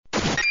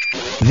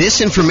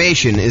This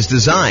information is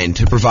designed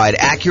to provide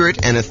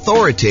accurate and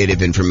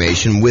authoritative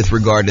information with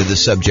regard to the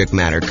subject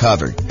matter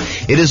covered.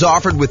 It is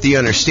offered with the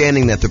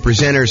understanding that the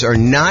presenters are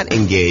not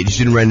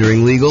engaged in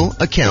rendering legal,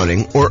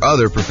 accounting, or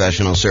other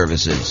professional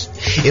services.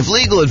 If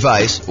legal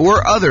advice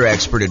or other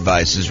expert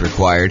advice is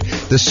required,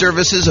 the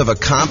services of a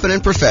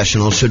competent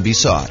professional should be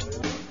sought.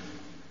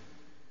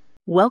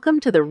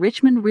 Welcome to the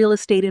Richmond Real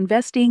Estate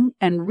Investing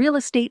and Real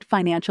Estate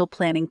Financial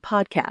Planning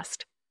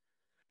Podcast.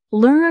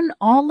 Learn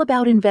all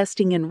about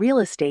investing in real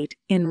estate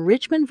in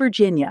Richmond,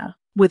 Virginia,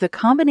 with a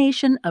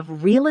combination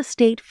of real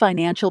estate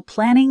financial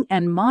planning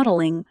and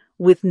modeling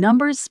with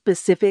numbers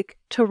specific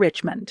to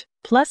Richmond,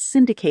 plus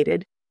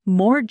syndicated,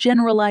 more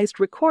generalized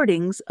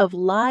recordings of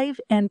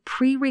live and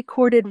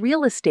pre-recorded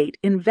real estate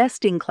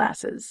investing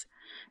classes,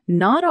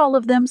 not all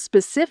of them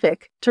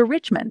specific to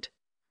Richmond.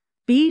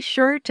 Be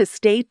sure to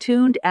stay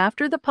tuned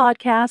after the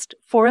podcast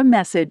for a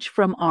message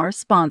from our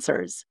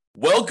sponsors.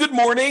 Well, good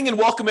morning and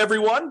welcome,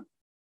 everyone.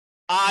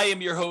 I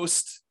am your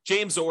host,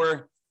 James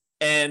Orr,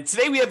 and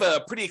today we have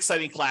a pretty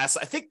exciting class.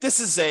 I think this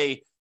is a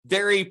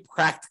very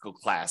practical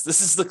class. This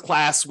is the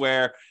class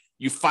where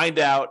you find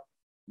out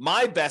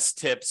my best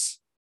tips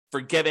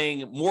for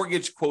getting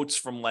mortgage quotes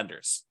from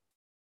lenders.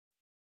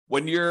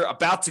 When you're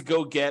about to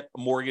go get a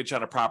mortgage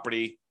on a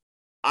property,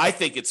 I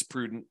think it's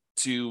prudent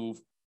to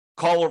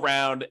call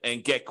around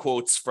and get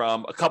quotes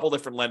from a couple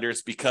different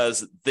lenders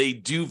because they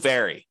do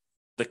vary.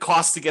 The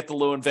cost to get the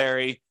loan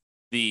vary.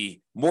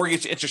 The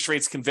mortgage interest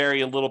rates can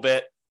vary a little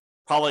bit,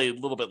 probably a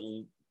little bit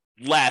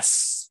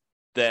less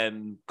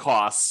than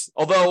costs.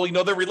 Although,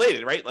 they're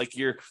related, right? Like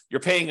you're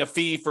paying a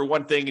fee for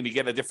one thing and you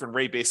get a different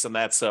rate based on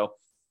that. So,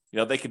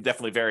 they can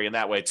definitely vary in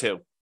that way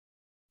too.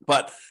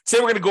 But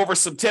today we're going to go over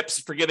some tips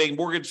for getting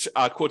mortgage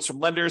quotes from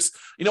lenders.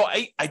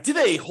 I did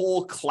a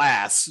whole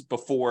class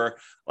before,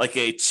 like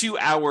a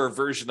 2-hour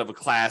version of a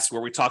class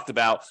where we talked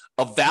about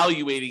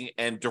evaluating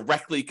and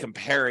directly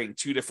comparing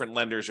 2 different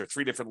lenders or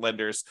 3 different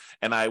lenders.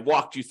 And I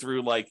walked you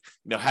through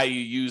how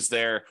you use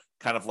their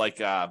kind of like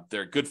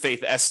their good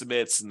faith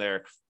estimates and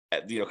their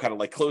kind of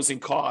like closing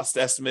cost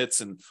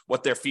estimates and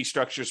what their fee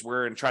structures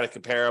were and try to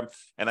compare them.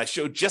 And I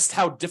showed just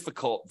how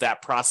difficult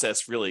that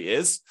process really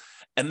is.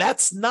 And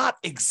that's not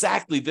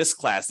exactly this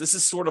class. This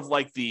is sort of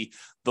like the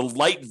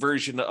light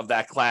version of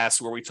that class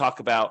where we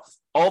talk about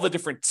all the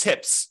different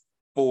tips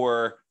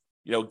for,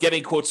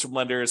 getting quotes from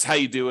lenders, how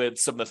you do it,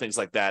 some of the things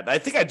like that. And I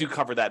think I do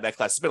cover that in that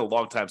class. It's been a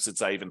long time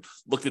since I even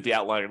looked at the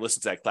outline or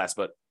listened to that class,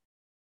 but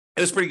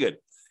it was pretty good.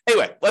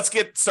 Anyway, let's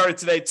get started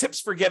today. Tips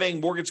for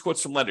getting mortgage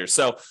quotes from lenders.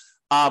 So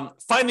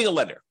finding a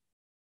lender.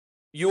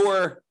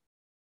 Your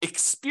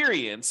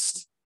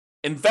experienced,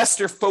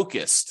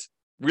 investor-focused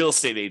real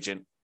estate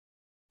agent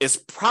is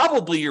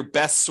probably your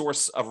best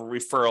source of a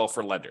referral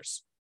for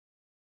lenders.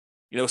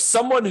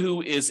 Someone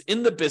who is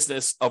in the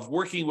business of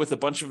working with a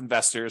bunch of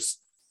investors,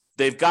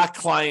 they've got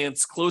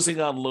clients closing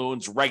on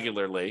loans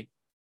regularly.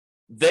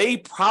 They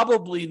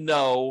probably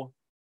know,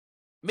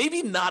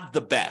 maybe not the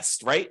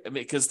best, right?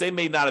 Because they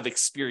may not have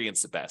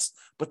experienced the best,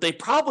 but they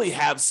probably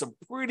have some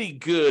pretty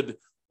good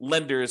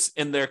lenders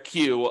in their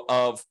queue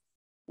of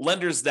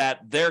lenders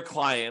that their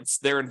clients,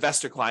 their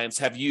investor clients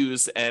have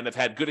used and have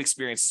had good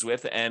experiences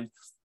with. And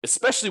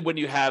especially when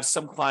you have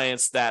some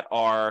clients that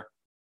are,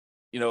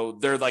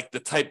 they're like the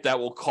type that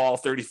will call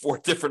 34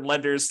 different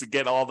lenders to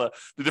get all the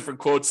different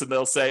quotes. And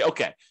they'll say,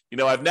 okay,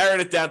 I've narrowed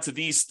it down to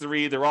these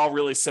 3. They're all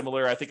really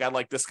similar. I think I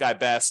like this guy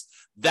best.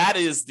 That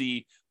is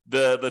the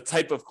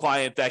type of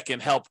client that can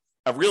help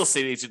a real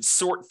estate agent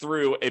sort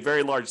through a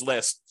very large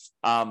list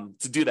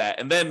to do that.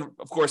 And then,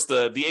 of course,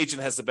 the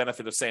agent has the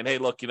benefit of saying, hey,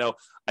 look,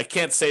 I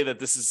can't say that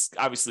this is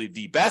obviously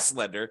the best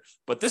lender,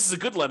 but this is a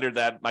good lender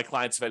that my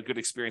clients have had good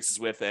experiences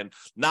with, and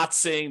not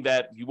saying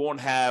that you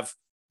won't have,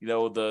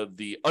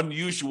 the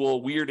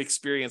unusual, weird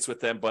experience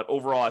with them, but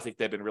overall, I think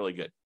they've been really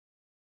good.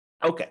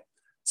 Okay.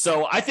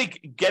 So I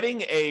think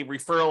getting a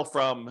referral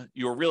from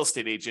your real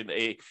estate agent,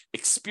 a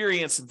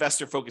experienced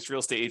investor-focused real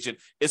estate agent,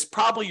 is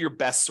probably your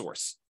best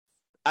source.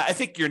 I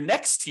think your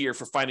next tier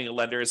for finding a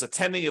lender is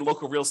attending a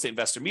local real estate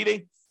investor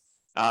meeting,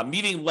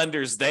 meeting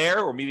lenders there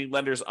or meeting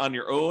lenders on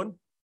your own,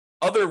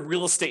 other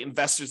real estate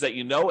investors that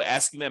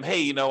asking them,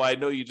 hey, I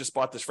know you just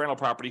bought this rental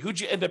property.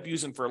 Who'd you end up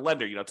using for a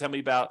lender? Tell me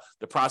about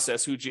the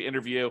process. Who'd you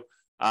interview?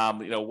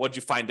 What'd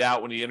you find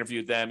out when you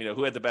interviewed them?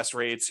 Who had the best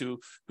rates? Who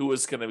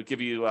was going to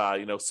give you,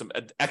 some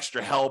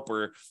extra help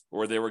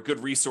or they were a good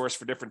resource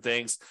for different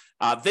things.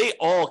 They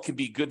all can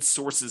be good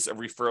sources of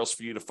referrals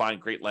for you to find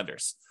great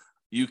lenders.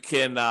 You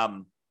can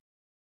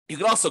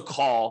also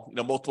call,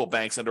 multiple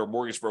banks and or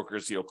mortgage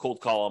brokers,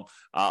 cold call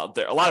them.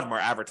 A lot of them are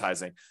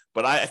advertising,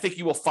 but I think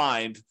you will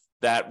find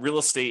that real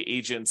estate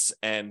agents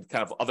and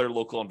kind of other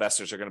local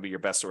investors are going to be your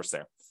best source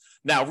there.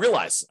 Now,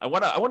 realize, I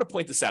want to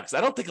point this out because I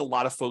don't think a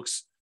lot of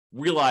folks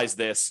realize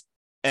this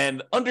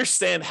and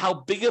understand how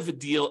big of a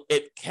deal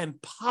it can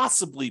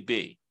possibly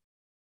be.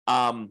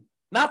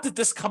 Not that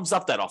this comes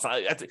up that often.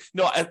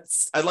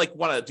 I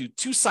want to do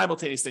 2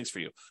 simultaneous things for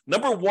you.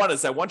 Number one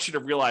is I want you to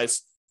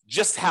realize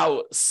just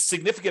how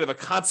significant of a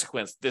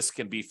consequence this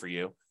can be for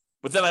you.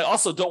 But then I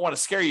also don't want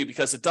to scare you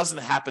because it doesn't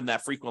happen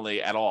that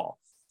frequently at all.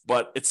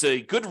 But it's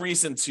a good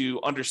reason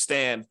to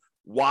understand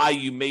why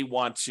you may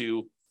want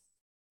to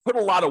put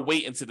a lot of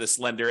weight into this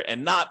lender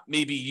and not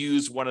maybe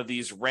use one of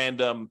these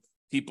random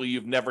people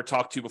you've never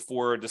talked to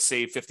before to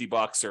save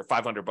 $50 or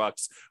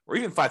 $500 or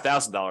even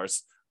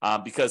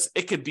 $5,000, because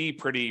it could be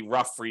pretty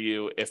rough for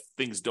you if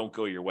things don't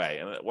go your way.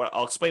 And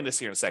I'll explain this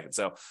here in a second.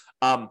 So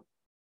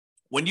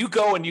when you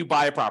go and you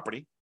buy a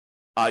property,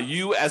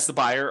 you as the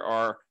buyer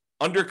are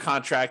under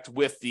contract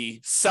with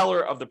the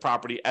seller of the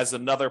property as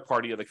another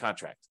party of the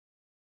contract.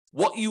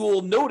 What you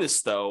will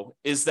notice, though,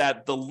 is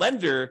that the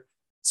lender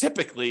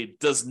typically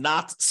does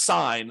not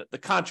sign the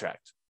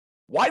contract.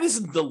 Why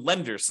doesn't the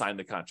lender sign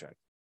the contract?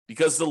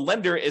 Because the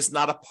lender is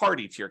not a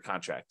party to your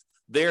contract.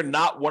 They're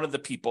not one of the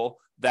people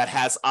that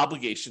has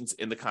obligations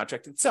in the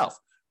contract itself,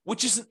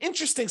 which is an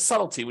interesting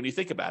subtlety when you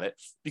think about it,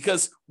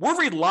 because we're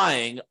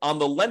relying on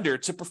the lender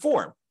to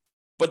perform,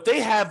 but they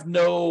have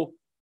no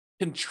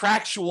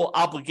contractual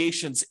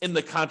obligations in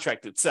the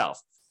contract itself.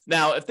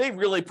 Now, if they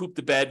really poop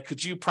the bed,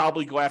 could you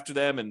probably go after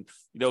them? And,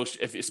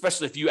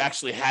 especially if you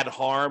actually had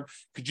harm,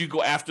 could you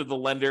go after the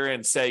lender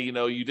and say,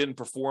 you didn't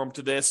perform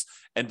to this?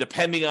 And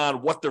depending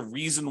on what the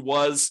reason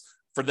was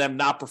for them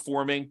not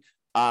performing,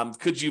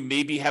 could you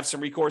maybe have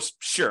some recourse?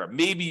 Sure,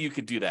 maybe you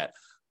could do that.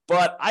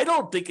 But I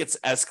don't think it's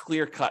as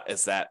clear cut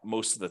as that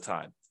most of the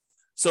time.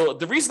 So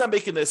the reason I'm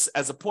making this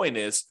as a point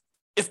is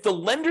if the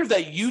lender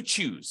that you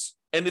choose,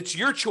 and it's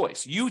your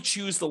choice, you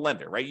choose the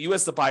lender, right? You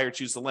as the buyer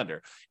choose the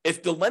lender.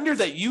 If the lender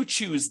that you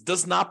choose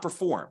does not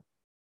perform,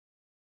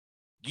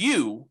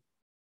 you,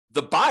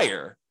 the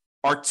buyer,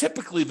 are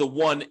typically the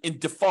one in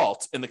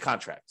default in the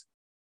contract.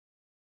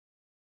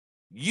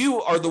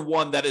 You are the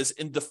one that is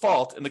in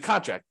default in the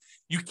contract.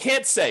 You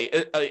can't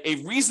say a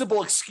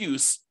reasonable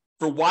excuse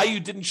for why you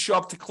didn't show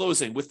up to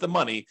closing with the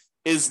money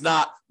is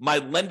not my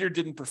lender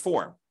didn't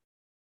perform,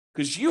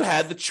 because you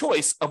had the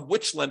choice of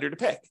which lender to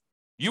pick.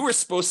 You were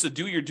supposed to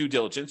do your due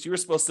diligence. You were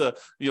supposed to,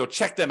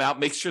 check them out,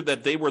 make sure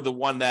that they were the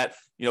one that,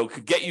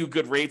 could get you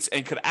good rates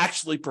and could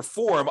actually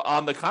perform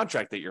on the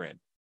contract that you're in.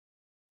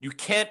 You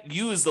can't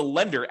use the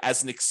lender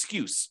as an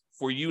excuse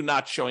for you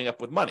not showing up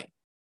with money.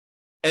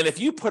 And if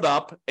you put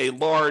up a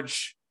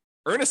large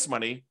earnest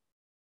money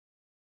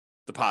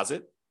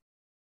deposit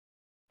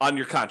on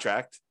your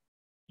contract,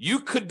 you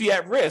could be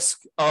at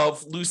risk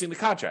of losing the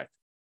contract.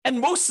 And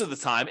most of the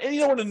time, and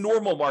in a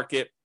normal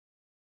market,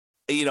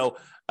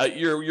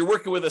 you're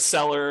working with a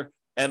seller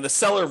and the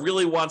seller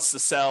really wants to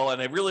sell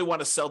and they really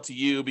want to sell to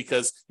you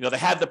because, they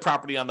had the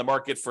property on the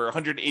market for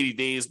 180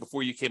 days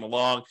before you came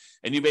along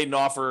and you made an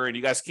offer and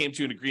you guys came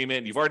to an agreement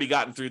and you've already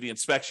gotten through the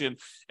inspection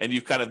and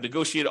you've kind of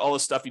negotiated all the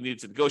stuff you needed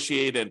to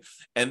negotiate.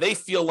 And they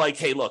feel like,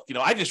 hey, look,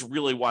 I just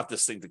really want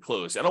this thing to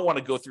close. I don't want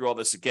to go through all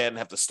this again,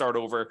 have to start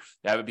over.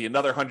 That would be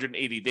another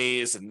 180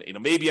 days. And,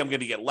 maybe I'm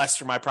going to get less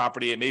for my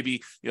property and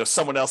maybe,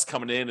 someone else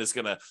coming in is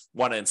going to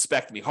want to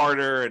inspect me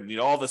harder and,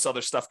 all this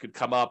other stuff could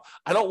come up.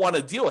 I don't want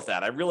to deal with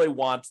that. I really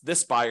want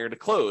this buyer to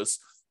close.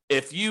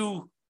 If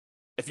you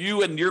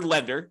and your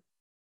lender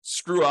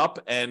screw up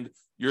and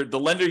the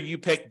lender you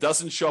pick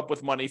doesn't show up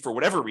with money for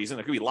whatever reason,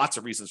 there could be lots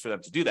of reasons for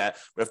them to do that,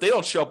 but if they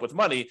don't show up with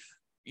money,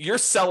 your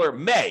seller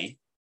may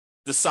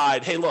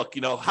decide, hey, look,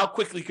 how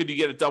quickly could you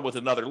get it done with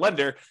another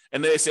lender?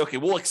 And they say, okay,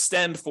 we'll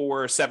extend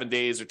for 7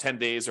 days or 10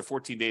 days or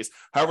 14 days,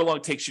 however long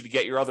it takes you to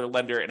get your other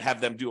lender and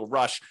have them do a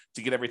rush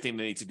to get everything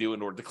they need to do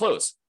in order to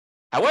close.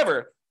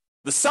 However,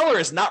 the seller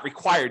is not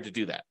required to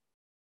do that.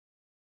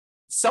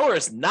 Seller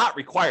is not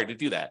required to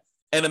do that.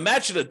 And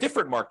imagine a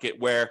different market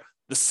where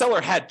the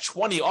seller had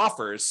 20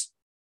 offers,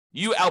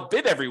 you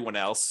outbid everyone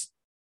else,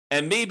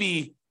 and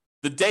maybe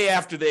the day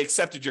after they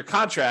accepted your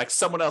contract,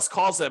 someone else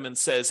calls them and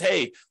says,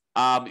 hey,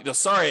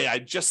 sorry, I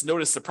just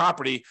noticed the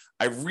property.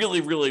 I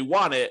really, really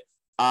want it.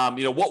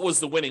 What was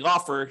the winning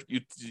offer?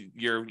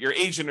 Your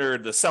agent or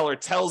the seller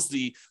tells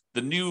the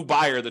new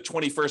buyer, the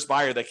 21st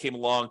buyer that came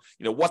along,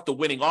 what the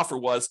winning offer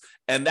was.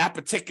 And that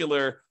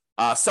particular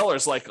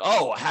seller's like,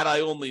 oh, had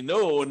I only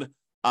known,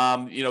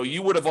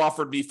 you would have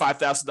offered me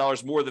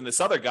 $5,000 more than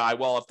this other guy.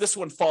 Well, if this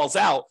one falls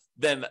out,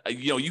 then,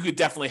 you could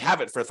definitely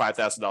have it for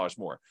 $5,000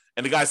 more.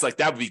 And the guy's like,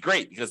 that would be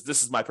great because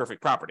this is my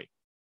perfect property.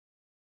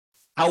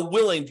 How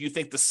willing do you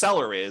think the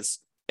seller is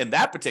in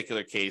that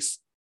particular case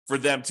for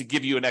them to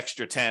give you an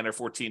extra 10 or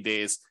 14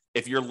 days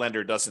if your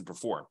lender doesn't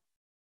perform?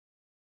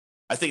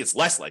 I think it's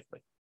less likely.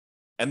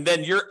 And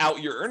then you're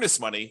out your earnest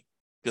money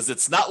because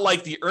it's not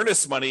like the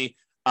earnest money,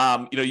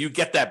 you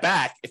get that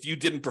back if you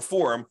didn't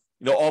perform,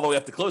 all the way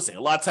up to closing.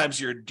 A lot of times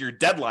your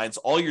deadlines,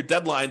 all your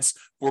deadlines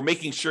for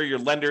making sure your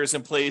lender is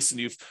in place and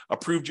you've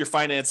approved your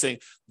financing,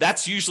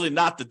 that's usually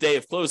not the day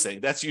of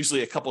closing. That's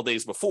usually a couple of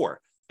days before.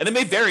 And it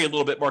may vary a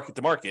little bit market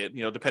to market,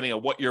 depending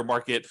on what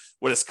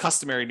is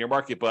customary in your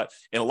market. But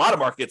in a lot of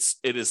markets,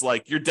 it is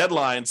like your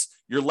deadlines,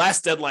 your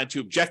last deadline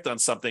to object on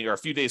something are a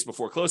few days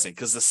before closing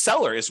because the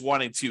seller is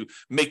wanting to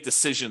make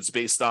decisions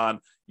based on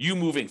you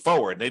moving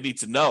forward. They need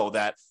to know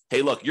that,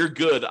 hey, look, you're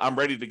good. I'm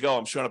ready to go.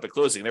 I'm showing up at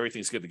closing and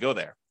everything's good to go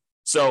there.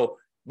 So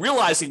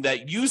realizing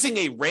that using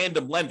a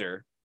random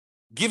lender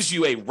gives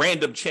you a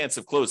random chance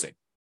of closing.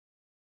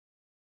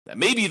 That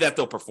maybe that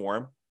they'll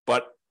perform,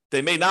 but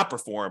they may not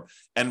perform.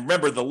 And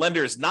remember, the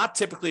lender is not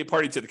typically a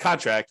party to the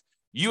contract.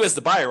 You as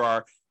the buyer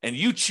are, and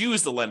you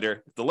choose the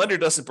lender. If the lender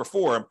doesn't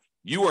perform,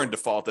 you are in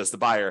default as the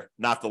buyer,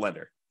 not the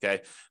lender.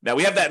 Okay. Now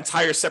we have that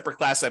entire separate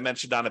class I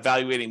mentioned on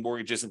evaluating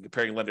mortgages and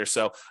comparing lenders.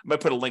 So I'm going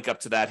to put a link up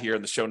to that here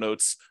in the show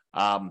notes,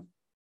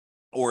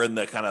 or in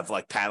the kind of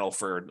like panel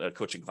for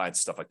coaching clients,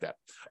 stuff like that.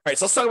 All right.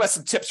 So let's talk about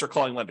some tips for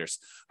calling lenders.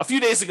 A few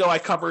days ago, I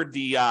covered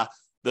the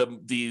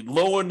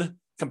loan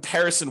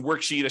comparison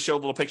worksheet. I showed a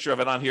little picture of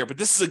it on here, but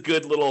this is a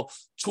good little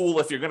tool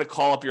if you're going to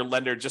call up your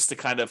lender just to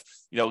kind of,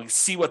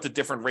 see what the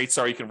different rates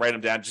are. You can write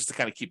them down just to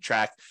kind of keep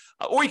track,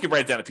 or you can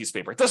write it down on a piece of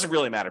paper. It doesn't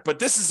really matter, but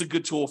this is a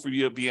good tool for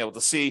you to be able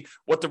to see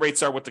what the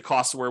rates are, what the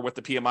costs were, what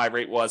the PMI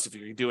rate was, if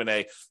you're doing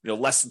a,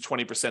 less than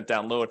 20%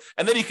 down loan,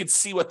 and then you can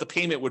see what the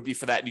payment would be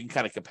for that. And you can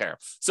kind of compare.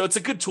 So it's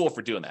a good tool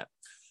for doing that.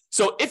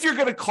 So if you're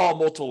going to call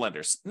multiple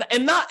lenders,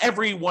 and not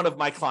every one of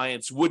my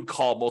clients would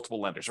call multiple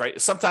lenders, right?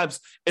 Sometimes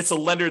it's a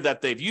lender that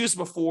they've used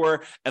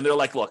before, and they're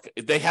like, look,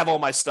 they have all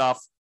my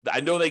stuff. I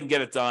know they can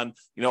get it done.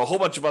 A whole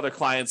bunch of other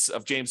clients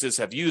of James's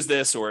have used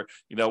this, or,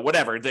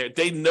 whatever.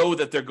 They know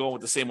that they're going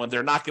with the same one.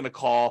 They're not going to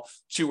call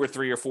 2 or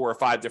 3 or 4 or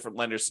 5 different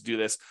lenders to do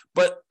this.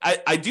 But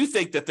I do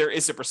think that there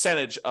is a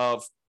percentage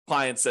of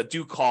clients that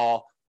do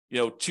call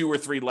 2 or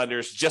 3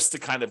 lenders just to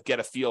kind of get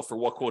a feel for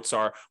what quotes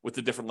are with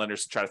the different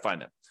lenders to try to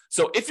find them.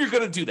 So if you're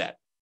going to do that,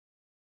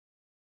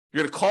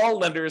 you're going to call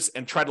lenders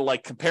and try to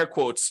compare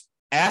quotes,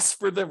 ask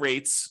for the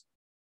rates,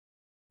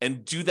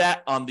 and do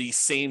that on the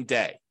same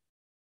day.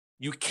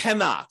 You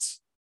cannot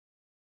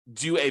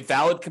do a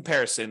valid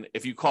comparison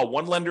if you call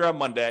one lender on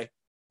Monday,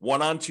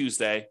 one on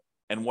Tuesday,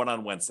 and one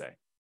on Wednesday.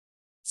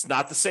 It's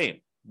not the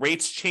same.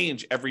 Rates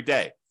change every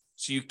day.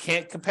 So you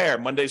can't compare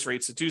Monday's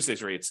rates to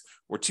Tuesday's rates,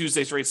 or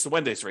Tuesday's rates to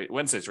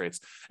Wednesday's rates.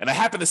 And I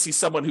happen to see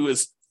someone who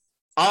is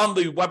on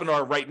the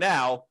webinar right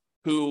now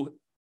who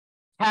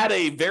had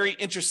a very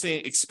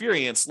interesting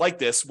experience like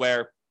this,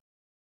 where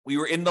we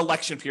were in the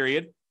election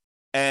period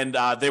and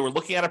they were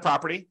looking at a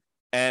property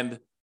and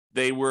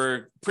they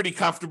were pretty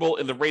comfortable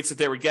in the rates that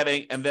they were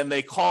getting. And then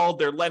they called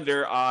their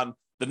lender on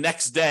the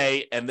next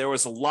day, and there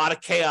was a lot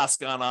of chaos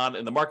going on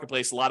in the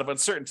marketplace, a lot of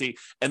uncertainty,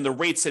 and the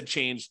rates had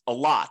changed a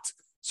lot.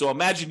 So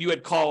imagine you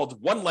had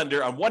called one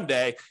lender on one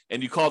day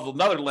and you called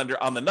another lender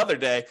on another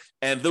day,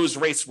 and those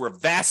rates were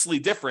vastly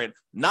different,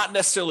 not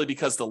necessarily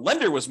because the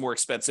lender was more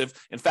expensive.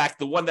 In fact,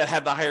 the one that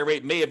had the higher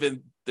rate may have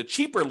been the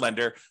cheaper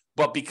lender,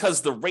 but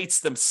because the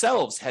rates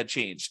themselves had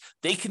changed.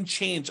 They can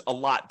change a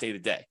lot day to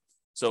day.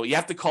 So you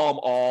have to call them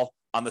all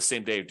on the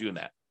same day of doing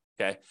that.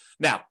 Okay.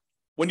 Now,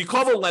 when you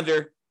call the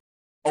lender,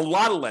 a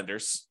lot of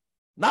lenders,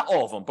 not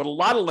all of them, but a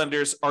lot of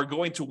lenders are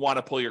going to want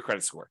to pull your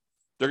credit score.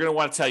 They're going to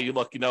want to tell you,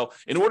 look,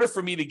 in order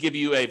for me to give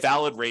you a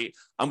valid rate,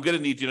 I'm going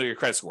to need to know your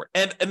credit score.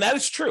 And that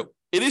is true.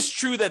 It is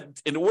true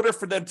that in order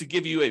for them to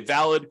give you a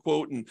valid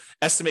quote and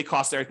estimate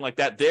cost and everything like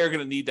that, they're going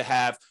to need to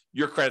have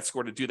your credit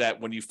score to do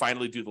that when you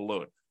finally do the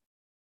loan.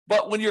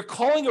 But when you're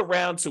calling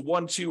around to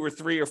 1, 2, or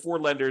 3 or 4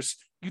 lenders,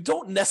 you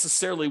don't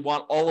necessarily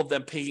want all of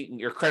them paying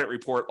your credit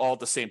report all at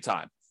the same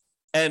time.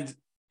 And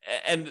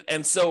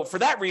so for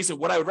that reason,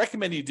 what I would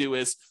recommend you do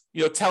is,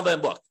 tell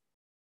them, look,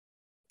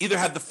 either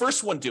have the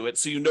first one do it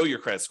so you know your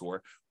credit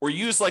score, or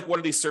use one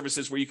of these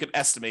services where you can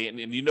estimate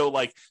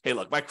and hey,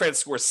 look, my credit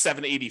score is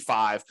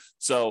 785.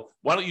 So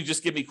why don't you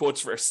just give me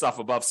quotes for stuff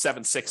above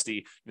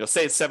 760?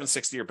 Say it's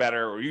 760 or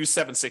better, or use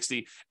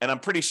 760. And I'm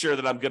pretty sure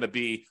that I'm going to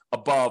be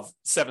above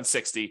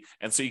 760.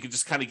 And so you can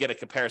just kind of get a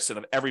comparison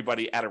of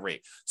everybody at a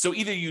rate. So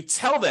either you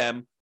tell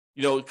them,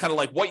 kind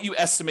of what you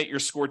estimate your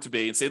score to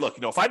be, and say,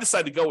 look, if I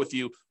decide to go with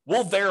you,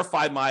 we'll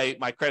verify my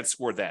credit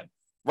score then.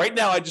 Right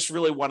now, I just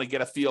really want to get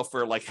a feel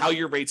for how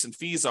your rates and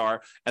fees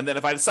are. And then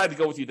if I decide to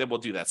go with you, then we'll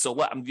do that.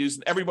 So I'm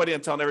telling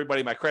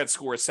everybody my credit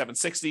score is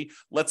 760.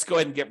 Let's go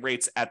ahead and get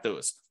rates at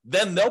those.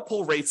 Then they'll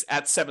pull rates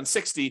at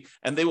 760,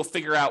 and they will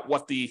figure out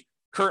what the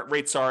current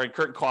rates are and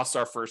current costs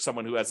are for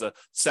someone who has a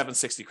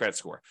 760 credit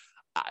score.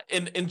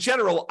 In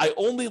general, I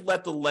only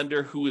let the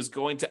lender who is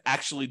going to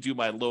actually do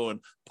my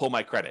loan pull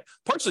my credit,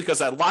 partially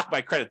because I lock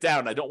my credit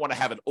down. I don't want to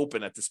have it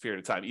open at this period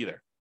of time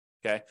either.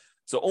 Okay.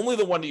 So only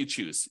the one that you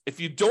choose. If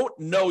you don't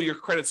know your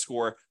credit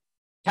score,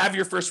 have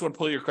your first one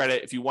pull your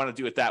credit if you want to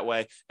do it that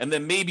way. And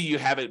then maybe you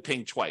have it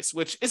pinged twice,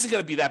 which isn't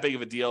going to be that big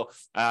of a deal.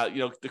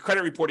 The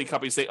credit reporting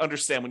companies, they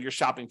understand when you're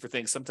shopping for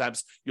things,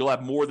 sometimes you'll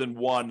have more than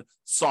one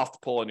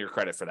soft pull on your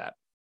credit for that.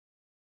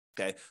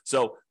 Okay.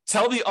 So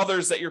tell the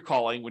others that you're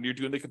calling when you're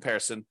doing the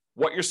comparison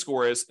what your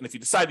score is. And if you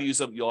decide to use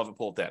them, you'll have it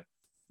pulled then.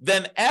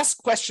 Then ask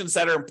questions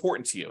that are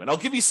important to you. And I'll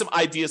give you some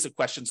ideas of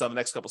questions on the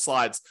next couple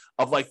slides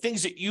of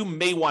things that you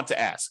may want to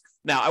ask.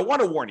 Now, I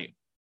want to warn you.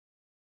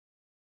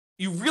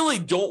 You really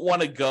don't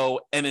want to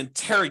go and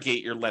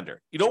interrogate your lender.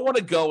 You don't want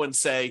to go and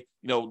say,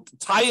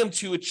 tie them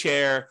to a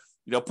chair,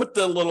 put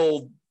the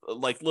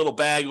little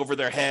bag over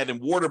their head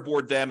and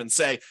waterboard them and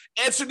say,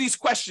 answer these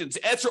questions,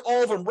 answer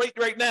all of them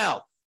right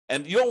now.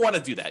 And you don't want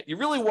to do that. You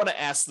really want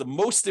to ask the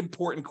most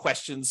important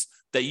questions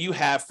that you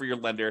have for your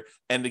lender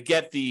and to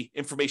get the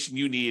information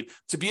you need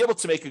to be able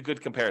to make a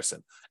good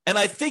comparison. And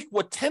I think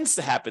what tends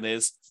to happen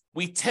is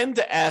we tend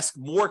to ask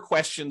more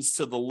questions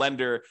to the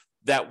lender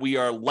that we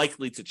are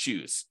likely to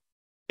choose.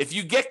 If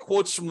you get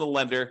quotes from the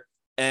lender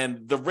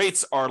and the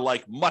rates are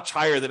like much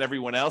higher than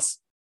everyone else,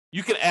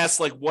 you can ask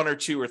like 1 or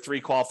 2 or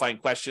 3 qualifying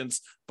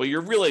questions, but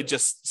you're really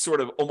just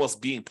sort of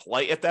almost being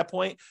polite at that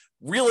point.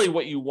 Really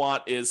what you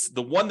want is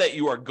the one that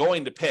you are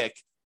going to pick.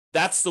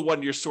 That's the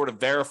one you're sort of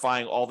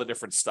verifying all the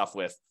different stuff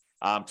with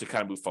to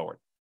kind of move forward.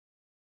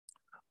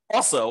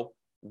 Also,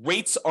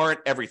 rates aren't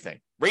everything.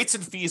 Rates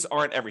and fees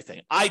aren't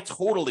everything. I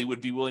totally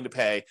would be willing to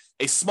pay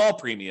a small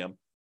premium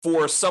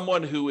for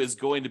someone who is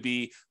going to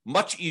be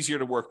much easier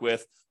to work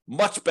with,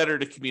 much better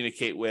to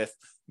communicate with,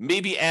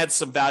 maybe add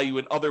some value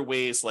in other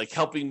ways, like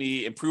helping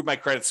me improve my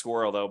credit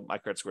score, although my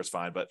credit score is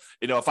fine. But,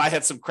 if I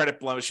had some credit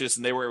blemishes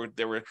and they were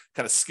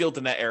kind of skilled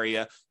in that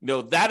area,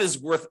 that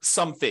is worth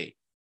some fee.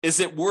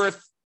 Is it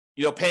worth,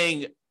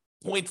 paying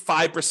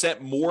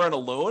 0.5% more on a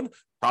loan?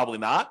 Probably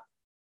not.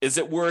 Is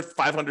it worth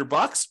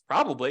 $500?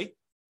 Probably.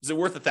 Is it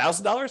worth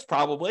 $1,000?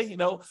 Probably.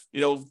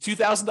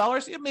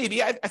 $2,000? Yeah,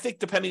 maybe. I think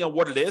depending on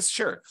what it is,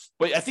 sure.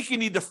 But I think you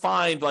need to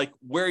find like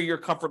where your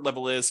comfort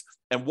level is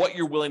and what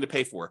you're willing to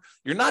pay for.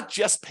 You're not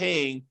just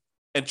paying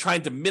and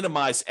trying to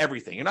minimize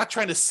everything. You're not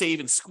trying to save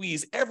and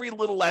squeeze every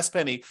little last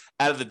penny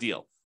out of the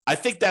deal. I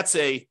think that's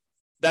a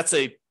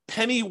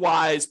penny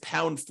wise,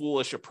 pound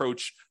foolish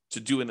approach to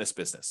doing this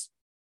business.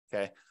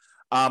 Okay.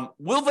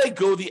 Will they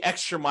go the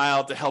extra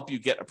mile to help you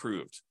get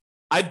approved?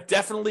 I've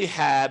definitely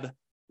had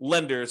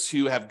lenders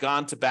who have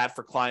gone to bat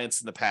for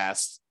clients in the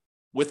past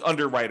with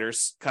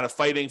underwriters kind of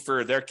fighting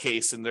for their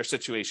case and their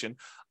situation.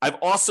 I've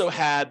also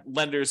had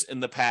lenders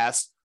in the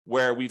past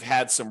where we've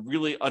had some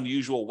really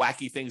unusual,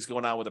 wacky things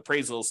going on with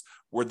appraisals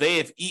where they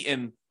have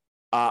eaten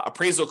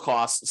appraisal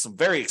costs, some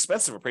very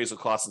expensive appraisal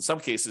costs in some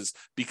cases,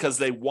 because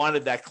they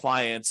wanted that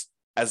client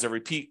as a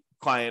repeat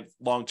client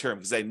long-term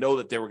because they know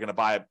that they were going to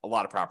buy a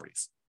lot of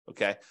properties.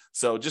 Okay.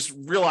 So just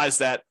realize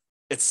that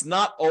it's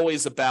not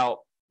always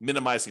about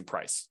minimizing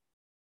price.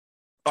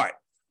 All right,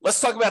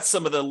 let's talk about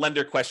some of the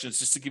lender questions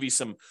just to give you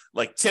some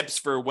like tips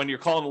for when you're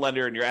calling a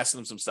lender and you're asking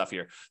them some stuff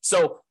here.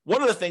 So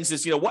one of the things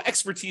is, what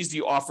expertise do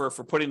you offer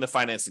for putting the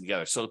financing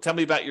together? So tell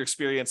me about your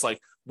experience, like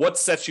what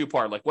sets you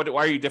apart? Like why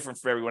are you different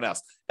from everyone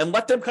else? And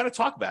let them kind of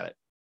talk about it.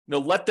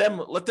 Let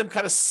them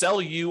kind of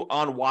sell you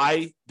on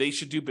why they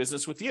should do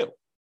business with you.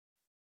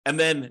 And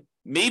then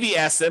maybe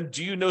ask them,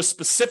 do you know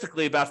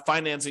specifically about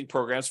financing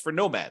programs for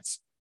nomads?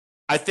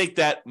 I think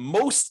that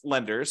most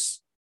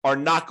lenders are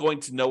not going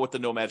to know what the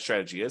nomad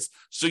strategy is.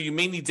 So you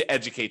may need to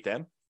educate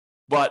them.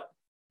 But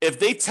if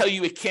they tell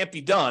you it can't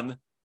be done,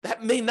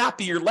 that may not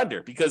be your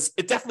lender because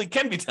it definitely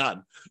can be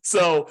done.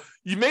 So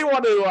you may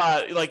want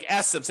to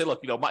ask them, say,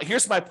 look,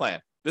 here's my plan.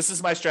 This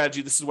is my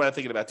strategy. This is what I'm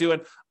thinking about doing.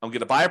 I'm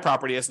going to buy a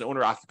property as an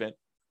owner occupant.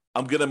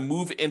 I'm going to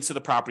move into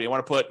the property. I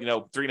want to put,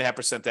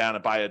 3.5% down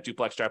and buy a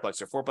duplex,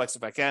 triplex, or fourplex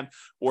if I can.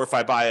 Or if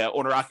I buy an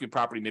owner occupant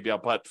property, maybe I'll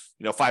put,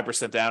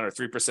 5% down or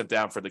 3%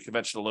 down for the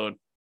conventional loan.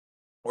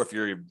 Or if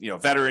you're, a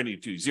veteran, you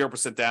do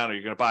 0% down, or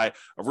you're going to buy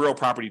a rural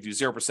property, do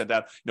 0%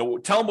 down.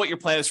 Tell them what your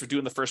plan is for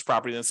doing the first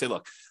property, and then say,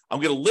 look, I'm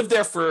going to live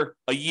there for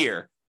a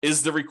year.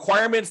 Is the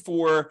requirement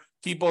for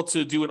people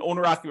to do an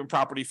owner-occupant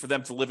property for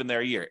them to live in there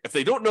a year? If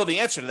they don't know the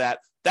answer to that,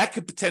 that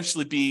could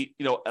potentially be,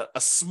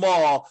 a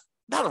small,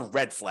 not a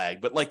red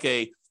flag, but like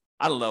a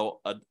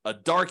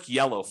dark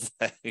yellow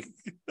flag.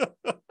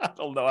 I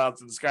don't know how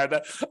to describe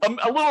that.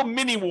 A little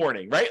mini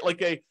warning, right?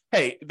 Like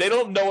hey, they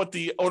don't know what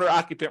the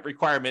owner-occupant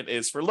requirement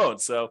is for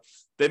loans, so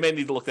they may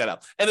need to look that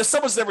up. And if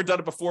someone's never done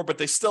it before, but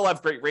they still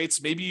have great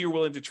rates, maybe you're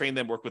willing to train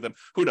them, work with them.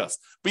 Who knows?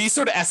 But you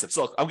sort of ask them,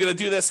 so look, I'm going to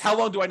do this. How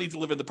long do I need to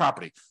live in the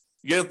property?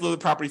 You have to live in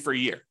the property for a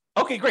year.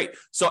 Okay, great.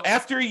 So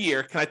after a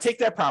year, can I take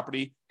that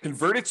property,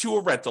 convert it to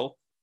a rental,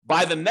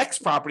 buy the next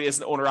property as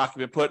an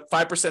owner-occupant, put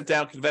 5%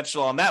 down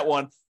conventional on that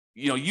one,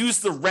 use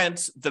the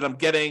rent that I'm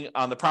getting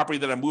on the property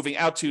that I'm moving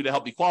out to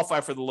help me qualify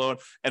for the loan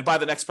and buy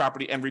the next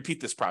property and repeat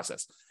this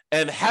process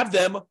and have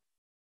them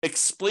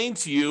explain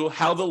to you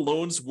how the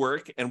loans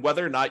work and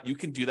whether or not you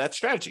can do that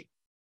strategy.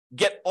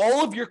 Get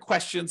all of your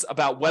questions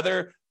about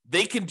whether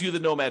they can do the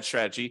nomad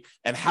strategy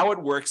and how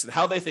it works and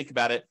how they think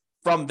about it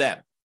from them.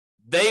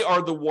 They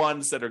are the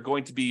ones that are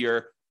going to be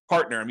your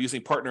partner. I'm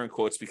using partner in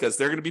quotes because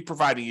they're going to be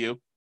providing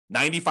you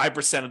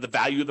 95% of the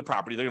value of the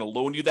property. They're going to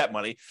loan you that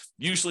money,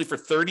 usually for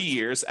 30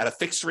 years at a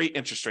fixed rate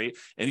interest rate.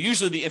 And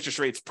usually the interest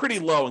rate's pretty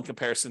low in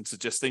comparison to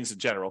just things in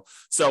general.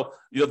 So,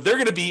 they're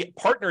going to be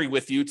partnering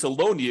with you to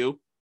loan you,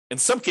 in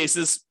some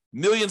cases,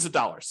 millions of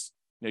dollars.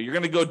 You're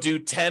going to go do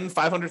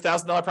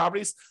 $500,000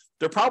 properties.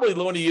 They're probably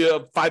loaning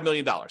you $5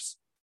 million.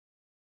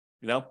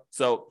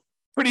 So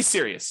pretty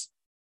serious.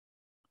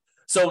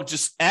 So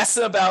just ask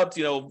them about,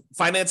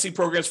 financing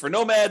programs for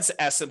nomads,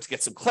 ask them to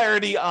get some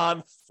clarity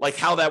on like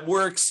how that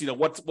works,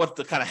 what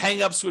the kind of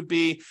hangups would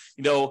be,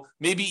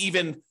 maybe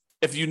even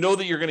if you know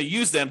that you're going to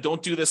use them,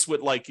 don't do this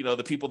with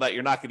the people that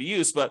you're not going to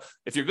use. But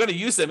if you're going to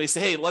use them, they say,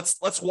 hey,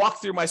 let's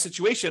walk through my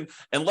situation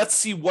and let's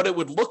see what it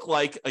would look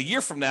like a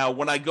year from now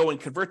when I go and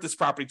convert this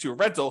property to a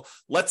rental.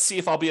 Let's see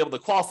if I'll be able to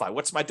qualify.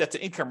 What's my debt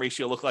to income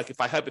ratio look like if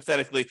I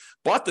hypothetically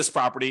bought this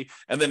property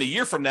and then a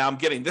year from now I'm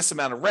getting this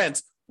amount of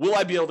rent? Will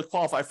I be able to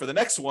qualify for the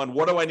next one?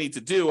 What do I need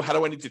to do? How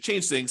do I need to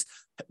change things?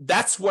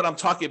 That's what I'm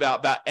talking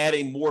about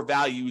adding more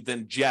value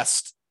than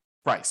just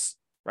price,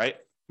 right?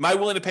 Am I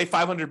willing to pay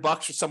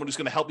 $500 for someone who's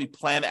going to help me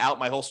plan out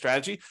my whole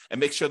strategy and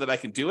make sure that I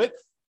can do it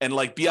and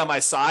be on my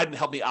side and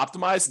help me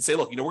optimize and say,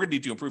 look, we're going to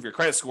need to improve your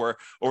credit score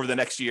over the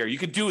next year. You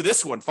can do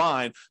this one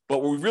fine,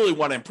 but we really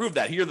want to improve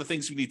that. Here are the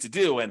things we need to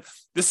do. And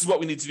this is what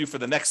we need to do for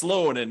the next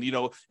loan. And,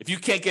 if you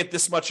can't get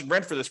this much in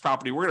rent for this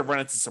property, we're going to run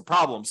into some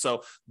problems.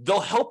 So they'll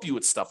help you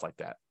with stuff like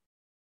that.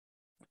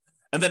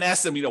 And then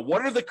ask them,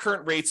 what are the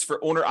current rates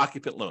for owner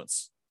occupant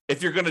loans?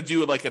 If you're going to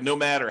do like a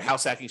nomad or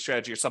house hacking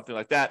strategy or something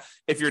like that,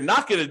 if you're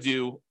not going to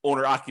do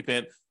owner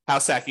occupant,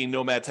 house hacking,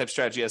 nomad type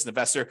strategy as an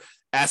investor,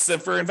 ask them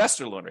for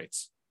investor loan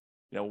rates.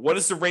 What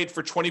is the rate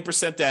for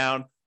 20%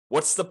 down?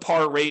 What's the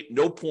par rate?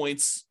 No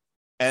points.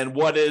 And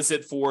what is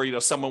it for,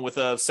 someone with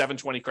a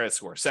 720 credit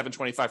score,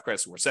 725 credit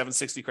score,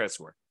 760 credit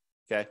score?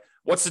 Okay.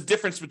 What's the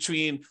difference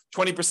between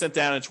 20%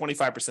 down and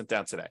 25%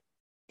 down today?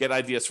 Get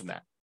ideas from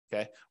that.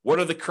 Okay. What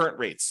are the current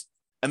rates?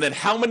 And then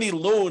how many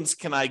loans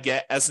can I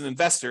get as an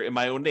investor in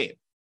my own name?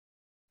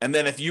 And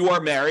then if you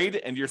are married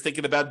and you're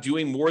thinking about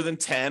doing more than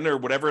 10 or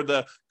whatever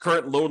the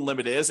current loan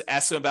limit is,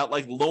 ask them about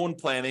loan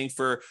planning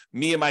for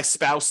me and my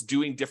spouse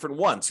doing different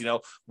ones.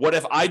 What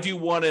if I do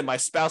one and my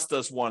spouse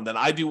does one, then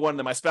I do one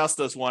and my spouse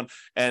does one?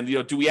 And,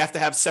 do we have to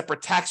have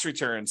separate tax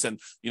returns? And,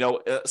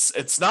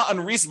 it's not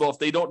unreasonable if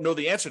they don't know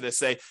the answer to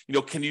say,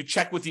 can you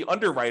check with the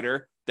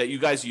underwriter that you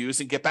guys use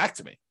and get back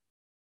to me?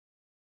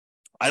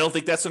 I don't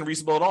think that's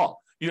unreasonable at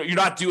all. You're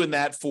not doing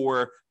that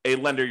for a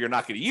lender you're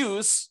not going to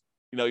use.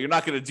 You're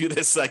not going to do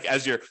this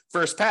as your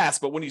first pass,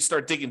 but when you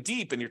start digging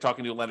deep and you're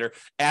talking to a lender,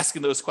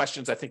 asking those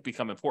questions, I think,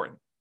 become important.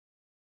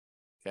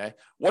 Okay.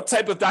 What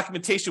type of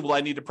documentation will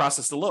I need to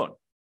process the loan?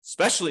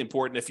 Especially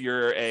important if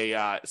you're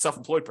a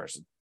self-employed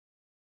person,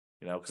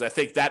 because I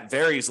think that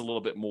varies a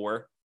little bit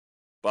more,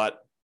 but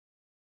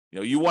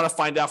you want to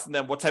find out from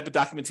them what type of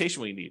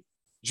documentation will you need.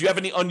 Did you have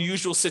any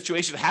unusual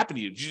situation happen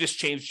to you? Did you just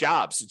change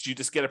jobs? Did you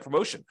just get a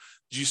promotion?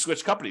 Did you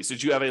switch companies?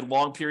 Did you have a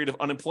long period of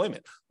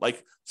unemployment?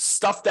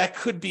 Stuff that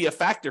could be a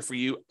factor for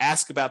you,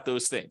 ask about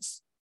those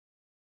things.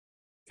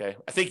 Okay.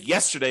 I think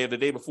yesterday or the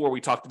day before we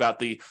talked about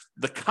the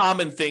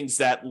common things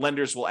that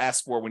lenders will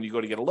ask for when you go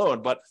to get a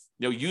loan, but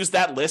use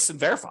that list and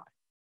verify.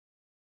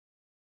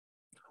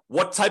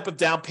 What type of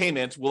down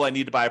payment will I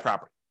need to buy a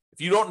property? If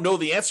you don't know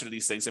the answer to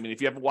these things,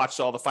 if you haven't watched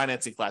all the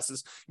financing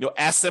classes,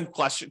 ask them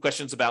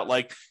questions about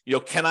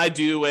can I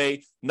do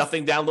a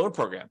nothing down loan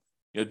program?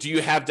 Do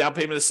you have down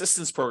payment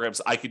assistance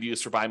programs I could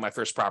use for buying my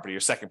first property or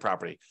second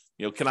property?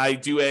 Can I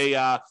do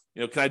a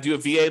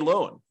VA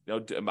loan?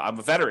 I'm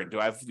a veteran. Do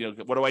I have,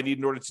 what do I need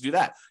in order to do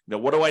that?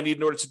 What do I need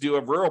in order to do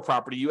a rural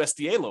property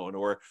USDA loan?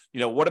 Or,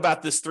 what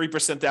about this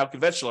 3% down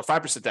conventional or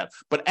 5% down?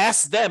 But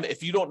ask them,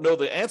 if you don't know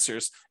the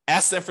answers,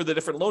 ask them for the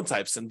different loan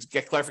types and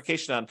get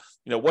clarification on,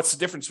 what's the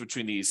difference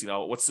between these?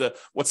 What's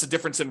the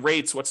difference in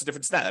rates? What's the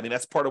difference in that?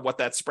 That's part of what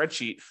that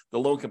spreadsheet, the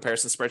loan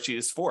comparison spreadsheet,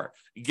 is for.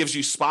 It gives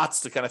you spots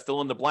to kind of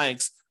fill in the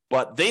blanks,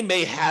 but they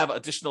may have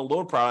additional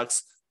loan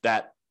products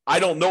that I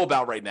don't know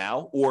about right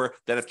now, or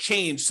that have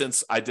changed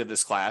since I did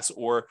this class,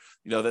 or,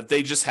 that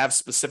they just have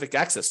specific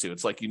access to.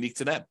 It's unique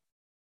to them.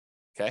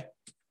 Okay.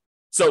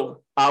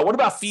 So what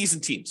about fees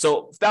and team?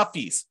 So about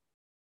fees,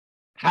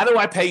 how do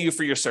I pay you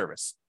for your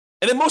service?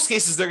 And in most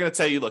cases, they're going to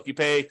tell you, look, you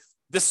pay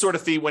this sort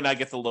of fee when I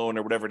get the loan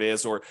or whatever it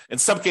is, or in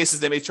some cases,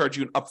 they may charge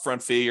you an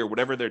upfront fee or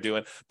whatever they're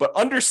doing, but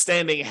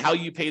understanding how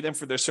you pay them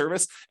for their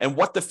service and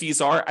what the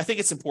fees are, I think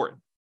it's important.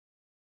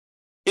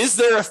 Is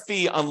there a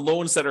fee on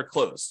loans that are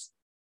closed?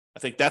 I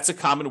think that's a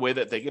common way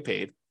that they get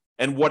paid.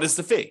 And what is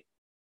the fee?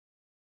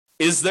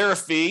 Is there a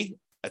fee?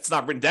 It's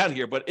not written down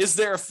here, but is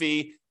there a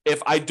fee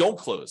if I don't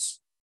close?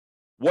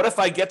 What if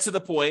I get to the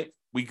point,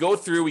 we go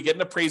through, we get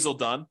an appraisal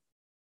done,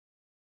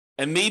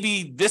 and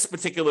maybe this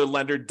particular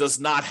lender does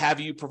not have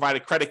you provide a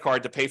credit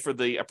card to pay for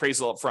the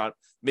appraisal up front.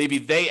 Maybe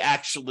they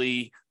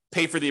actually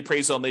pay for the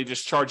appraisal and they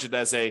just charge it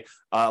as a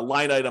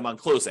line item on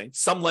closing.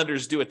 Some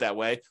lenders do it that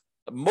way.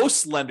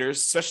 Most lenders,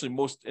 especially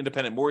most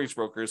independent mortgage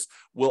brokers,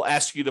 will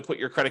ask you to put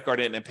your credit card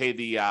in and pay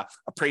the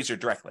appraiser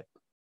directly.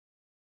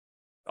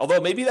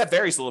 Although maybe that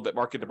varies a little bit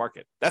market to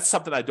market. That's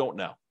something I don't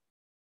know.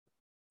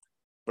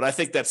 But I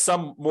think that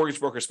some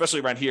mortgage brokers,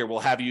 especially around here, will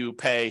have you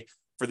pay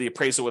for the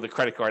appraisal with a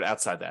credit card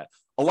outside that.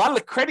 A lot of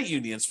the credit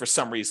unions, for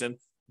some reason,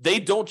 they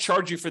don't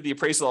charge you for the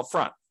appraisal up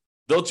front.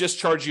 They'll just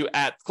charge you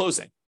at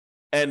closing.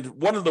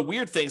 And one of the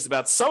weird things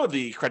about some of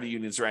the credit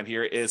unions around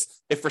here is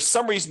if for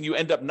some reason you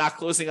end up not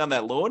closing on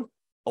that loan,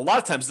 a lot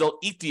of times they'll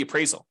eat the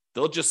appraisal.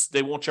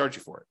 They won't charge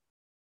you for it.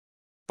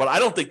 But I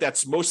don't think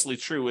that's mostly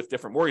true with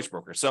different mortgage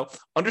brokers. So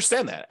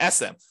understand that. Ask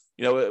them,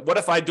 what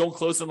if I don't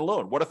close on the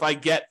loan? What if I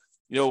get,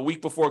 a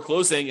week before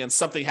closing and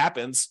something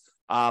happens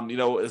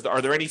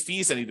Are there any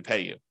fees I need to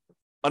pay you?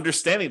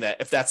 Understanding that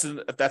if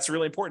that's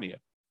really important to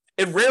you.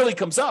 It rarely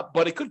comes up,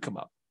 but it could come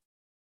up.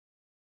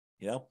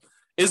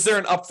 Is there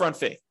an upfront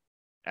fee?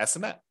 Ask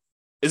them that.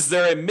 Is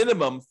there a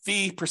minimum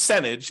fee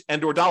percentage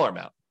and or dollar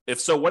amount? If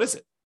so, what is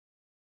it?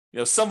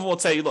 Some of them will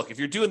tell you, look, if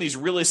you're doing these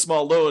really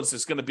small loans,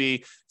 it's going to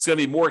be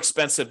more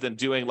expensive than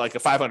doing like a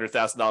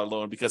 $500,000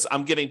 loan because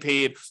I'm getting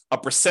paid a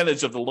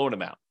percentage of the loan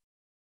amount.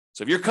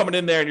 So if you're coming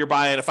in there and you're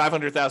buying a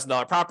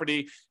 $500,000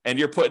 property and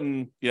you're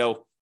putting,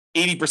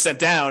 80%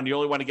 down, you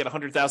only want to get a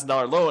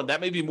 $100,000 loan, that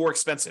may be more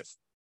expensive.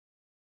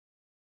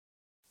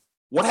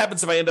 What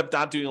happens if I end up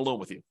not doing a loan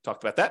with you?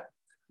 Talked about that.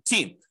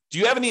 Team, do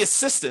you have any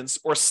assistants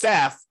or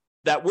staff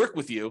that work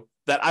with you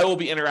that I will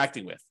be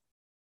interacting with?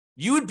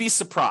 You would be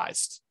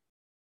surprised.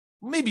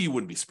 Maybe you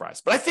wouldn't be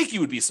surprised, but I think you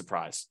would be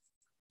surprised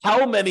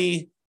how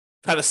many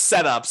kind of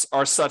setups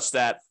are such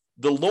that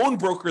the loan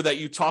broker that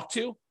you talk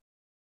to,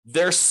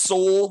 their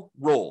sole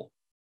role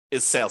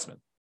is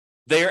salesman.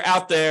 They are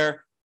out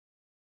there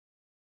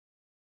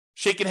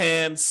shaking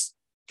hands,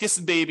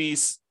 kissing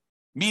babies,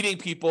 meeting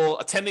people,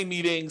 attending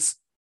meetings.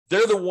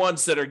 They're the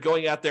ones that are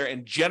going out there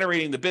and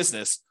generating the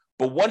business.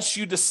 But once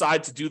you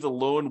decide to do the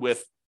loan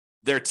with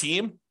their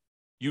team,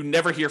 you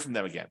never hear from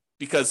them again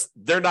because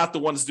they're not the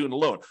ones doing the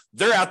loan.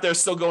 They're out there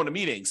still going to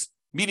meetings,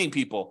 meeting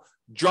people,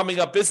 drumming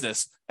up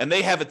business, and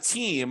they have a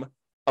team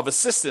of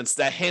assistants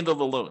that handle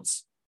the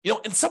loans.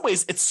 In some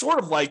ways, it's sort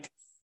of like,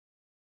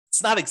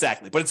 it's not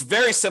exactly, but it's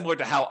very similar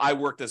to how I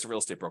worked as a real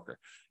estate broker.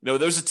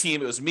 There's a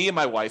team. It was me and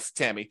my wife,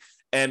 Tammy.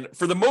 And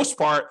for the most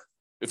part,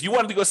 if you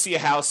wanted to go see a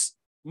house,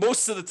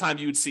 most of the time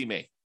you would see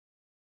me.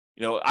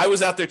 I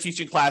was out there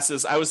teaching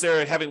classes. I was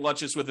there having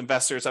lunches with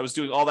investors. I was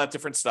doing all that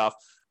different stuff.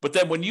 But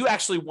then when you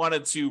actually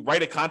wanted to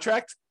write a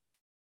contract,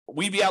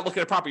 we'd be out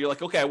looking at property. You're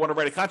like, okay, I want to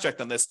write a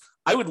contract on this.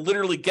 I would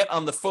literally get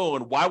on the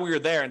phone while we were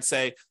there and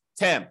say,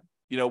 Tam,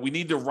 we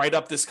need to write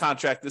up this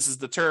contract. This is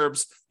the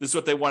terms. This is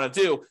what they want to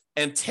do.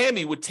 And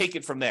Tammy would take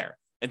it from there.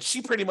 And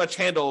she pretty much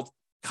handled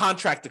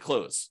contract to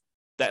close,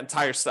 that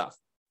entire stuff.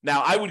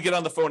 Now, I would get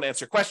on the phone and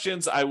answer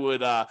questions. I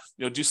would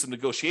do some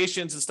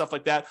negotiations and stuff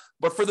like that.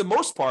 But for the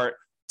most part,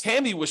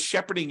 Tammy was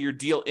shepherding your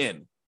deal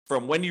in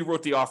from when you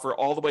wrote the offer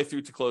all the way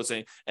through to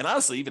closing, and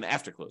honestly, even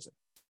after closing.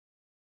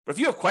 But if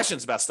you have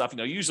questions about stuff,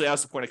 usually I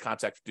was the point of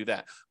contact to do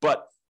that.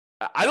 But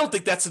I don't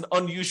think that's an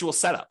unusual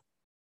setup.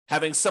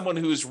 Having someone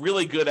who's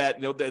really good at,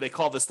 they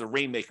call this the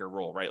rainmaker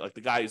role, right? Like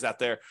the guy who's out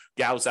there,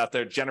 gal who's out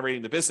there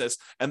generating the business.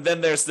 And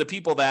then there's the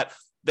people that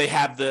they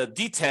have the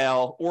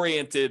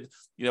detail-oriented,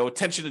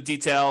 attention to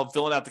detail,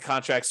 filling out the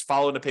contracts,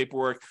 following the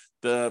paperwork,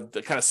 the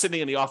kind of sitting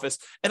in the office.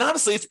 And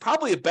honestly, it's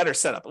probably a better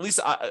setup. At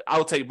least I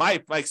will tell you,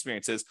 my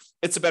experience is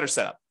it's a better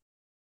setup.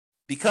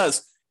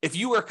 Because if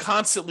you are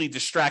constantly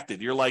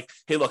distracted, you're like,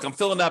 hey, look, I'm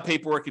filling out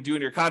paperwork and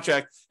doing your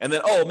contract. And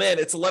then, oh man,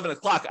 it's 11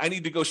 o'clock. I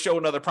need to go show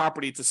another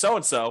property to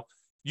so-and-so.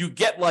 You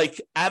get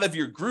like out of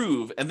your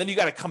groove and then you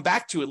got to come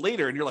back to it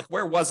later. And you're like,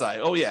 where was I?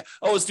 Oh yeah.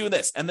 Oh, I was doing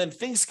this. And then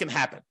things can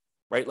happen,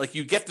 right? Like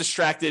you get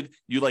distracted,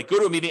 you like go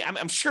to a meeting.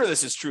 I'm sure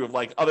this is true of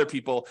like other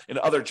people in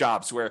other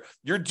jobs where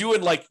you're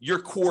doing like your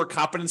core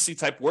competency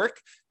type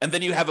work. And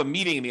then you have a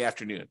meeting in the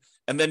afternoon.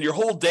 And then your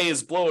whole day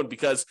is blown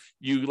because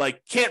you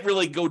like can't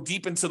really go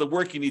deep into the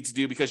work you need to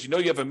do because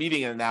you have a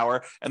meeting in an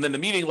hour, and then the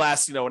meeting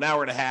lasts, an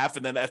hour and a half.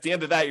 And then at the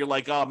end of that, you're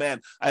like, oh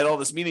man, I had all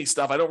this meeting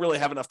stuff. I don't really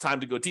have enough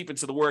time to go deep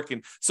into the work.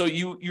 And so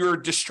you're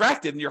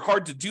distracted and you're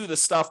hard to do the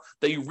stuff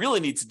that you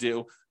really need to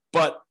do,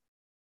 but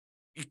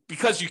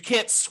because you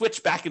can't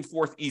switch back and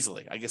forth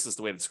easily, I guess is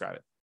the way to describe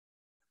it.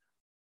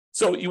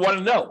 So you want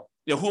to know,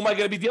 who am I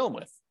going to be dealing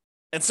with?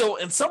 And so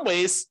in some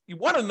ways, you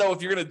want to know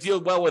if you're going to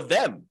deal well with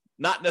them.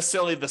 Not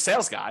necessarily the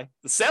sales guy.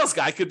 The sales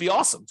guy could be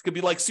awesome. It could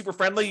be like super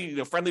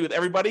friendly, friendly with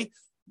everybody,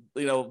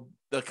 the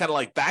kind of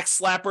like back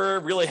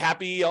slapper, really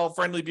happy, all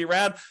friendly, be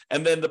around.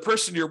 And then the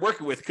person you're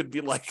working with could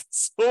be like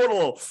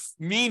total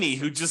meanie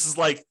who just is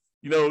like,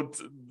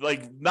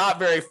 like not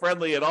very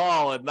friendly at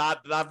all and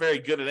not very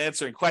good at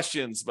answering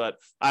questions. But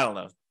I don't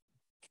know.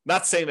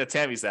 Not saying that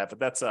Tammy's that, but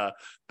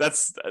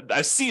that's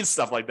I've seen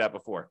stuff like that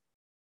before.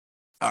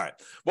 All right.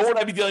 What would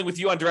I be dealing with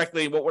you on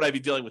directly? And what would I be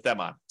dealing with them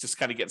on? Just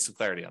kind of getting some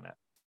clarity on that.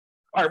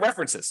 All right,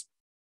 references.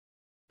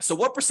 So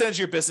what percentage of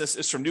your business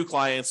is from new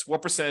clients?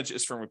 What percentage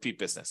is from repeat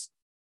business?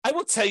 I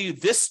will tell you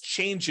this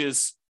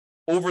changes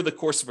over the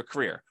course of a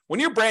career. When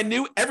you're brand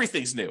new,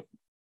 everything's new.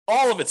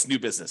 All of it's new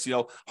business.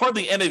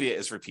 Hardly any of it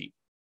is repeat.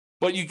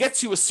 But you get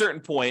to a certain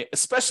point,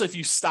 especially if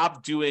you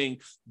stop doing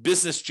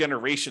business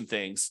generation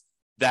things,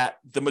 that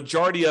the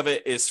majority of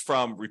it is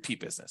from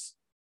repeat business.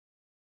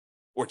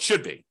 Or it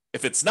should be.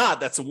 If it's not,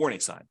 that's a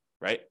warning sign,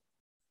 right?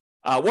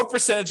 What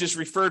percentage is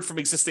referred from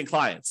existing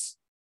clients?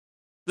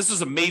 This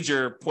was a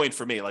major point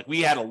for me. Like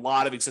we had a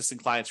lot of existing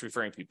clients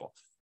referring people.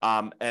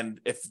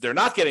 And if they're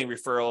not getting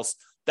referrals,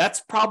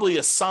 that's probably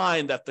a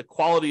sign that the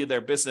quality of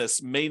their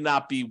business may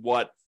not be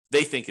what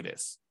they think it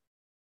is,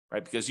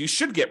 right? Because you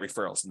should get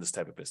referrals in this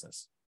type of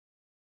business.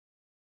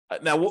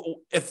 Now,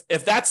 if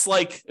that's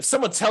like, if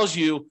someone tells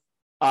you,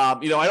 I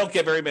don't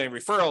get very many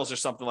referrals or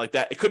something like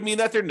that, it could mean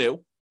that they're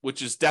new,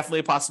 which is definitely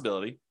a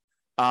possibility.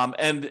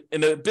 And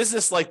in a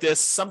business like this,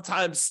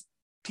 sometimes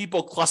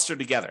people cluster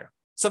together.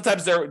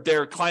 Sometimes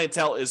their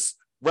clientele is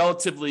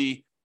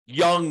relatively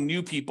young,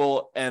 new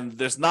people, and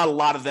there's not a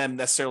lot of them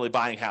necessarily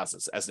buying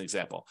houses, as an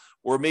example.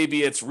 Or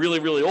maybe it's really,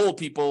 really old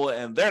people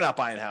and they're not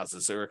buying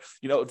houses. Or,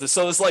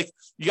 so it's like,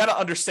 you got to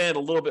understand a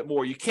little bit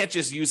more. You can't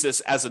just use this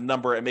as a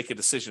number and make a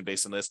decision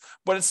based on this,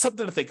 but it's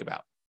something to think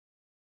about.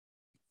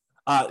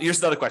 Here's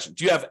another question.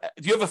 Do you have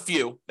a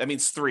few, that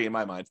means 3 in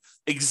my mind,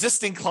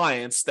 existing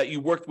clients that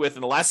you worked with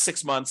in the last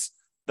 6 months?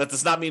 That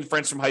does not mean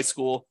friends from high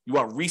school. You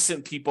want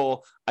recent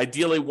people,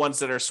 ideally ones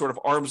that are sort of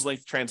arm's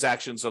length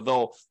transactions,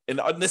 although in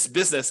this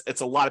business, it's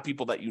a lot of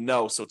people that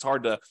so it's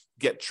hard to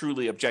get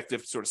truly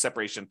objective sort of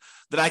separation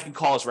that I can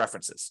call as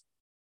references.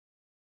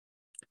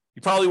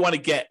 You probably want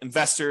to get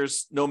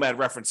investors, nomad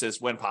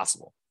references when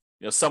possible.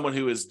 Someone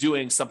who is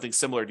doing something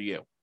similar to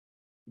you.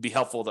 It'd be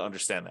helpful to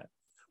understand that.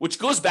 Which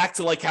goes back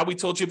to like how we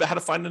told you about how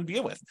to find them to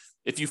begin with.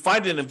 If you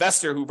find an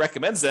investor who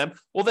recommends them,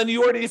 well, then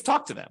you already have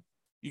talked to them.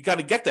 You got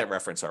to get that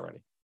reference already.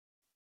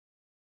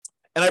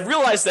 And I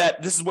realized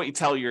that this is what you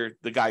tell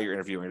the guy you're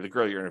interviewing, or the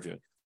girl you're interviewing.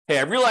 Hey,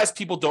 I realize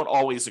people don't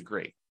always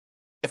agree.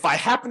 If I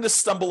happen to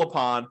stumble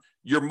upon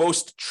your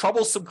most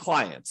troublesome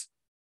client,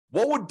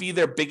 what would be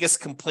their biggest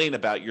complaint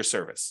about your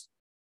service?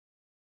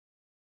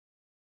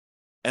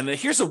 And then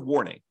here's a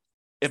warning.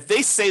 If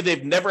they say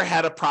they've never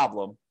had a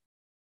problem,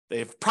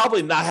 they've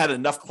probably not had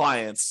enough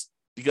clients,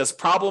 because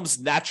problems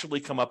naturally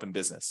come up in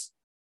business.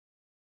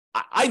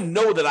 I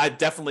know that I've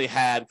definitely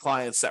had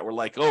clients that were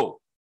like,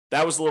 oh,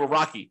 that was a little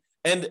rocky.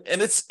 And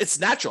it's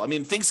natural. I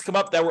mean, things come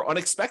up that were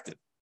unexpected.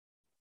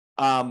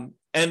 And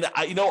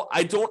I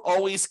don't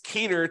always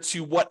cater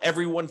to what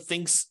everyone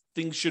thinks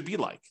things should be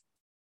like,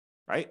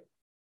 right?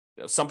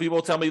 Some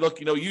people tell me,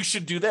 look, you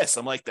should do this.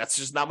 I'm like, that's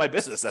just not my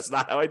business. That's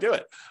not how I do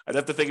it. I'd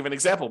have to think of an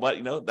example, but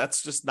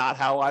that's just not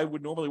how I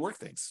would normally work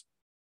things.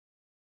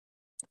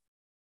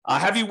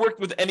 Have you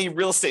worked with any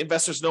real estate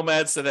investors,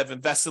 nomads that have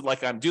invested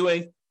like I'm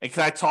doing? And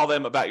can I tell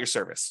them about your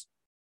service?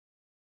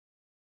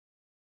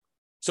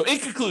 So in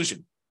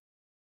conclusion,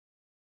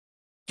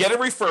 get a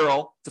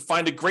referral to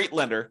find a great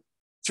lender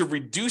to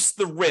reduce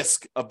the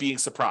risk of being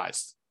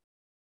surprised.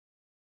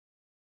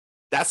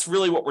 That's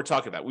really what we're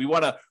talking about. We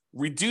want to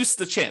reduce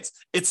the chance.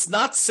 It's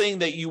not saying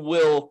that you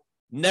will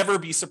never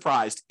be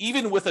surprised,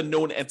 even with a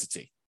known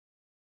entity,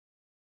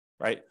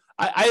 right?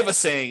 I have a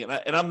saying,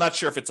 and I'm not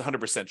sure if it's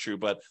 100% true,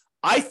 but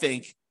I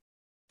think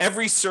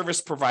every service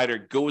provider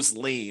goes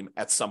lame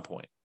at some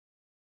point.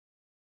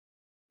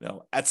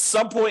 At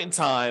some point in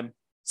time,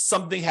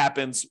 something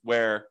happens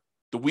where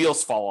the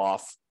wheels fall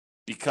off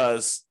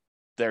because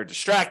they're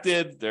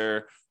distracted,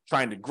 they're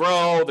trying to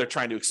grow, they're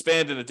trying to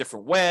expand in a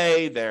different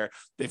way,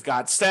 they've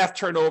got staff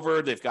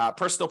turnover, they've got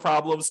personal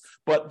problems,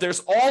 but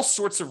there's all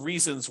sorts of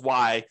reasons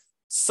why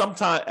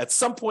at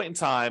some point in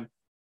time,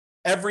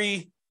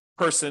 every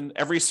person,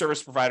 every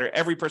service provider,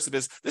 every person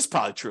this is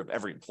probably true of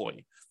every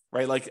employee,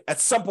 right? Like at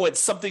some point,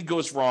 something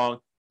goes wrong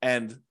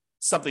and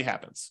something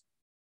happens.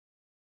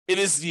 It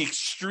is the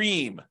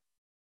extreme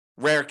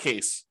rare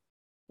case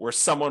where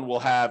someone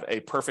will have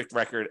a perfect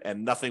record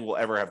and nothing will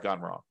ever have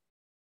gone wrong.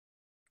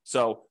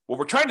 So what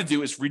we're trying to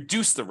do is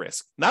reduce the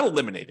risk, not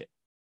eliminate it.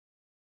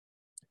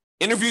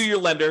 Interview your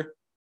lender,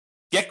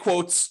 get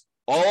quotes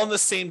all on the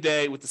same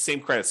day with the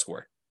same credit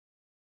score.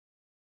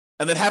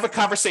 And then have a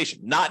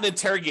conversation, not an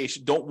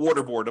interrogation. Don't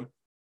waterboard them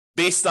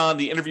based on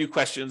the interview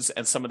questions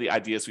and some of the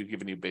ideas we've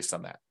given you based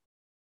on that.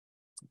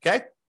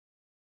 Okay?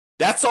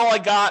 That's all I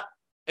got.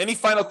 Any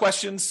final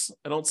questions?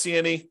 I don't see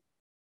any.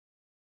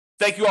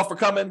 Thank you all for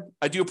coming.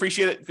 I do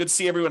appreciate it. Good to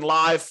see everyone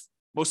live.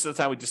 Most of the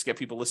time, we just get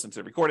people listening to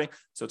the recording.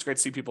 So it's great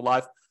to see people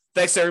live.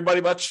 Thanks, everybody,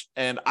 much.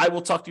 And I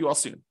will talk to you all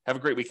soon. Have a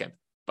great weekend.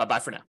 Bye-bye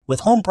for now. With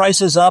home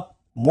prices up,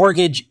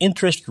 mortgage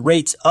interest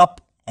rates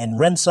up, and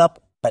rents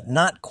up, but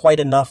not quite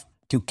enough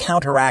to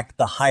counteract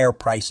the higher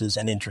prices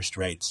and interest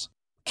rates.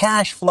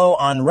 Cash flow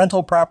on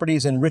rental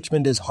properties in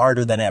Richmond is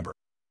harder than ever.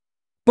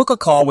 Book a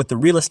call with the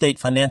Real Estate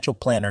Financial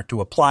Planner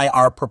to apply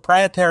our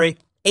proprietary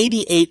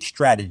 88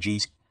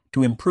 strategies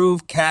to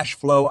improve cash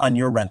flow on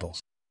your rentals.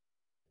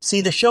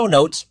 See the show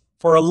notes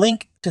for a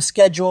link to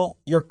schedule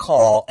your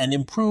call and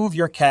improve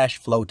your cash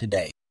flow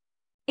today.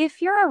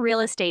 If you're a real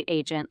estate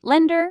agent,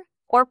 lender,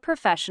 or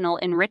professional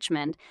in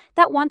Richmond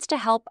that wants to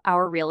help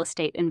our real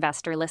estate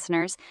investor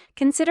listeners,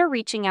 consider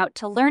reaching out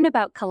to learn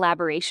about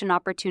collaboration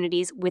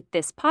opportunities with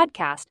this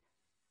podcast.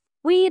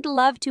 We'd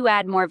love to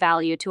add more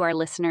value to our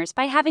listeners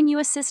by having you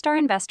assist our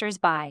investors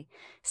buy,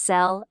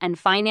 sell, and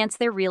finance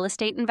their real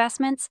estate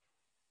investments.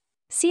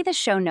 See the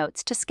show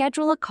notes to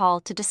schedule a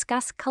call to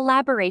discuss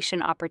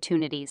collaboration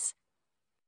opportunities.